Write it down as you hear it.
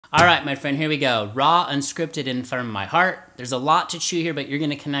All right, my friend, here we go. Raw, unscripted, and from my heart. There's a lot to chew here, but you're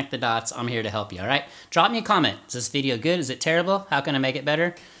gonna connect the dots. I'm here to help you, all right? Drop me a comment. Is this video good? Is it terrible? How can I make it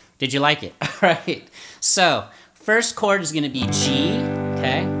better? Did you like it? All right. So, first chord is gonna be G,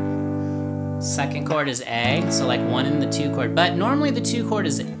 okay? Second chord is A, so like 1 in the 2 chord. But normally the 2 chord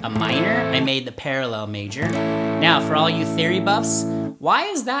is a minor. I made the parallel major. Now, for all you theory buffs, why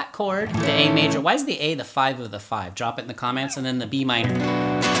is that chord the A major? Why is the A the 5 of the 5? Drop it in the comments, and then the B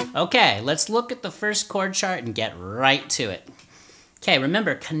minor. Okay, let's look at the first chord chart and get right to it. Okay,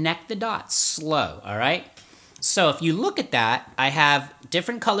 remember, connect the dots slow, all right? So if you look at that, I have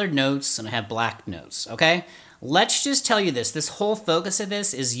different colored notes and I have black notes, okay? Let's just tell you this whole focus of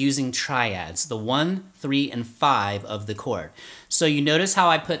this is using triads, the 1, 3, and 5 of the chord. So you notice how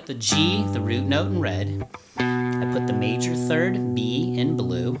I put the G, the root note, in red. I put the major third, B, in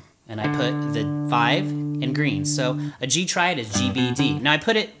blue. And I put the 5 in green. So a G triad is G, B, D. Now I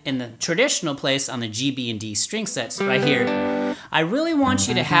put it in the traditional place on the G, B, and D string sets right here. I really want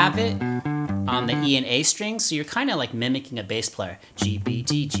you to have it on the E and A strings, so you're kind of like mimicking a bass player. G, B,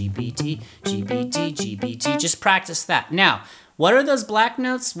 D, G, B, D, G, B, D, G, B, D. Just practice that. Now, what are those black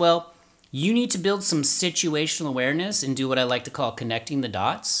notes? Well, you need to build some situational awareness and do what I like to call connecting the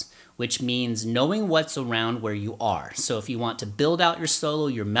dots, which means knowing what's around where you are. So if you want to build out your solo,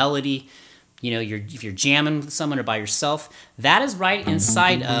 your melody, you know, if you're jamming with someone or by yourself, that is right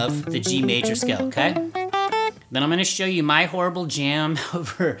inside of the G major scale, okay? Then I'm gonna show you my horrible jam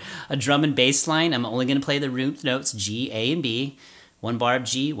over a drum and bass line. I'm only gonna play the root notes, G, A, and B. 1 bar of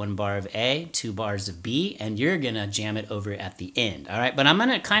G, 1 bar of A, 2 bars of B, and you're gonna jam it over at the end, all right? But I'm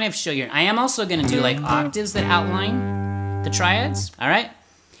gonna kind of show you, I am also gonna do like octaves that outline the triads, all right?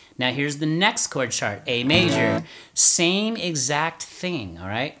 Now here's the next chord chart, A major. Same exact thing, all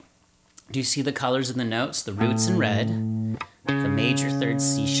right? Do you see the colors of the notes? The root's in red. The major third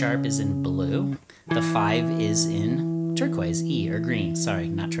C sharp is in blue. The 5 is in turquoise, E, or green. Sorry,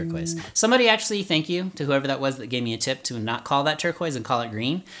 not turquoise. Somebody actually, thank you to whoever that was that gave me a tip to not call that turquoise and call it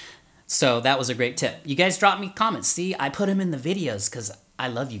green. So that was a great tip. You guys drop me comments. See, I put them in the videos because I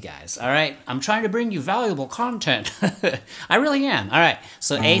love you guys, all right? I'm trying to bring you valuable content. I really am, all right.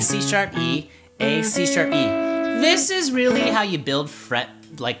 So A, C sharp, E, A, C sharp, E. This is really how you build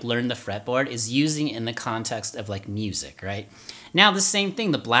learn the fretboard, is using it in the context of like music, right? Now the same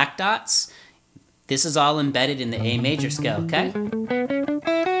thing, the black dots, this is all embedded in the A major scale, okay?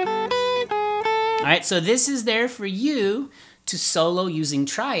 All right, so this is there for you to solo using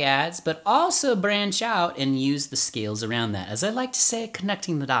triads, but also branch out and use the scales around that. As I like to say,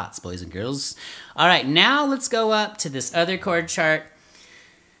 connecting the dots, boys and girls. All right, now let's go up to this other chord chart.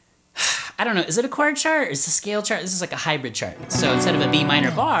 I don't know, is it a chord chart or is it a scale chart? This is like a hybrid chart. So instead of a B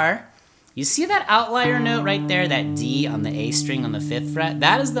minor bar, you see that outlier note right there, that D on the A string on the 5th fret?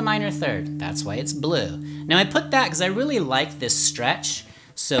 That is the minor third. That's why it's blue. Now I put that because I really like this stretch.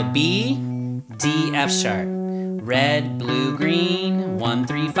 So B, D, F sharp. Red, blue, green, 1,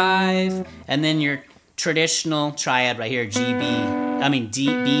 3, 5. And then your traditional triad right here, D,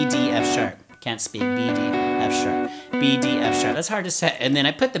 B, D, F sharp. Can't speak, B, D, F sharp. B, D, F sharp. That's hard to say. And then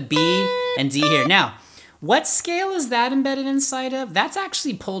I put the B and D here. Now, what scale is that embedded inside of? That's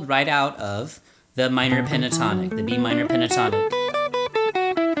actually pulled right out of the minor pentatonic, the B minor pentatonic.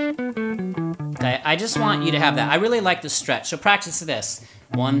 Okay, I just want you to have that. I really like the stretch, so practice this.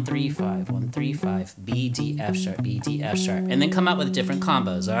 1, 3, 5, 1, 3, 5, B, D, F sharp, B, D, F sharp. And then come up with different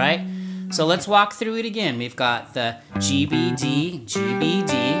combos, all right? So let's walk through it again. We've got the G, B, D, G, B,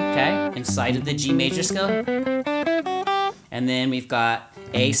 D, okay? Inside of the G major scale. And then we've got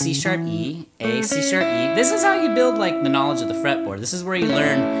A, C sharp, E, A, C sharp, E. This is how you build like the knowledge of the fretboard. This is where you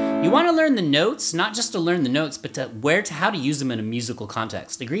learn, you want to learn the notes, not just to learn the notes, but how to use them in a musical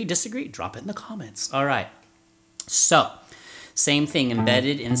context. Agree, disagree? Drop it in the comments. All right. So, same thing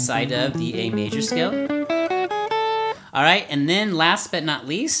embedded inside of the A major scale. All right, and then last but not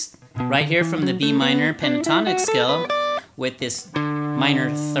least, right here from the B minor pentatonic scale with this minor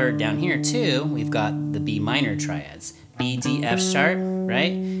third down here too, we've got the B minor triads. B, D, F sharp,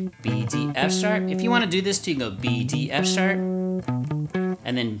 right? B, D, F sharp. If you want to do this too, you can go B, D, F sharp.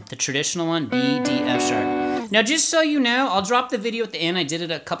 And then the traditional one, B, D, F sharp. Now, just so you know, I'll drop the video at the end. I did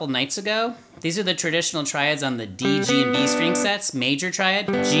it a couple nights ago. These are the traditional triads on the D, G, and B string sets. Major triad,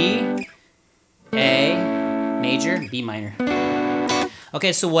 G, A, major, B minor.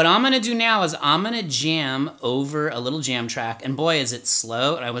 Okay, so what I'm gonna do now is I'm gonna jam over a little jam track, and boy, is it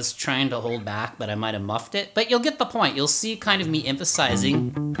slow. I was trying to hold back, but I might have muffed it. But you'll get the point. You'll see kind of me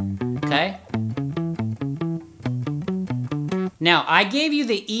emphasizing, okay? Now, I gave you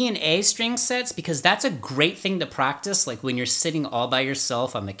the E and A string sets because that's a great thing to practice, like when you're sitting all by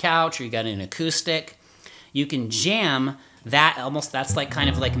yourself on the couch or you got an acoustic. You can jam that almost, that's like kind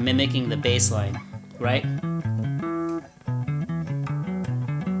of like mimicking the bass line, right?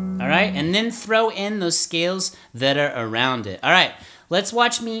 All right, and then throw in those scales that are around it. All right, let's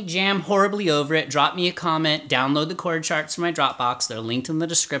watch me jam horribly over it. Drop me a comment, download the chord charts from my Dropbox. They're linked in the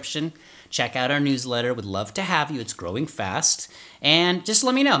description. Check out our newsletter. Would love to have you. It's growing fast. And just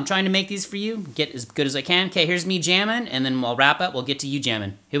let me know. I'm trying to make these for you, get as good as I can. Okay, here's me jamming, and then we'll wrap up. We'll get to you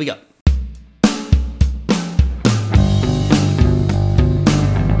jamming. Here we go.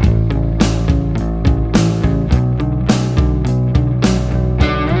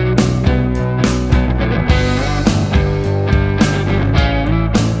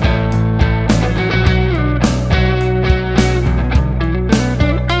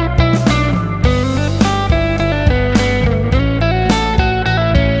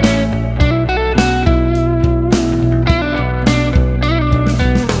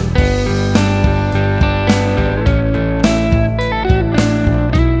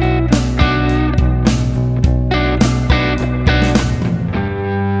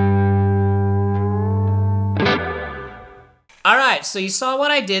 Alright, so you saw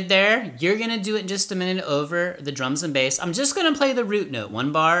what I did there. You're going to do it in just a minute over the drums and bass. I'm just going to play the root note.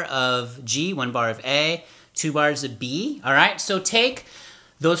 1 bar of G, 1 bar of A, 2 bars of B. Alright, so take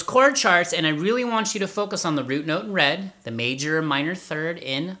those chord charts and I really want you to focus on the root note in red, the major minor third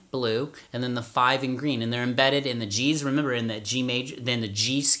in blue, and then the 5 in green. And they're embedded in the G's, remember, in the G major, then the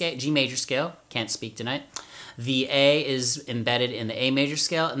G major scale. Can't speak tonight. The A is embedded in the A major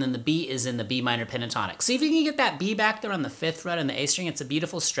scale, and then the B is in the B minor pentatonic. See if you can get that B back there on the 5th fret on the A string. It's a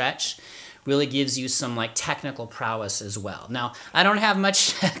beautiful stretch. Really gives you some like technical prowess as well. Now, I don't have much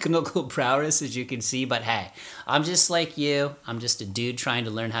technical prowess as you can see, but hey, I'm just like you. I'm just a dude trying to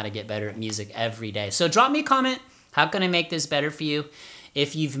learn how to get better at music every day. So drop me a comment. How can I make this better for you?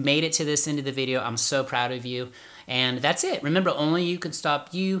 If you've made it to this end of the video, I'm so proud of you. And that's it. Remember, only you can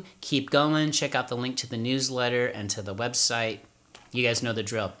stop you. Keep going. Check out the link to the newsletter and to the website. You guys know the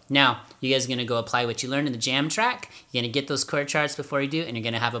drill. Now, you guys are going to go apply what you learned in the jam track. You're going to get those chord charts before you do, and you're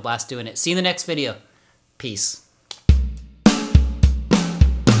going to have a blast doing it. See you in the next video. Peace.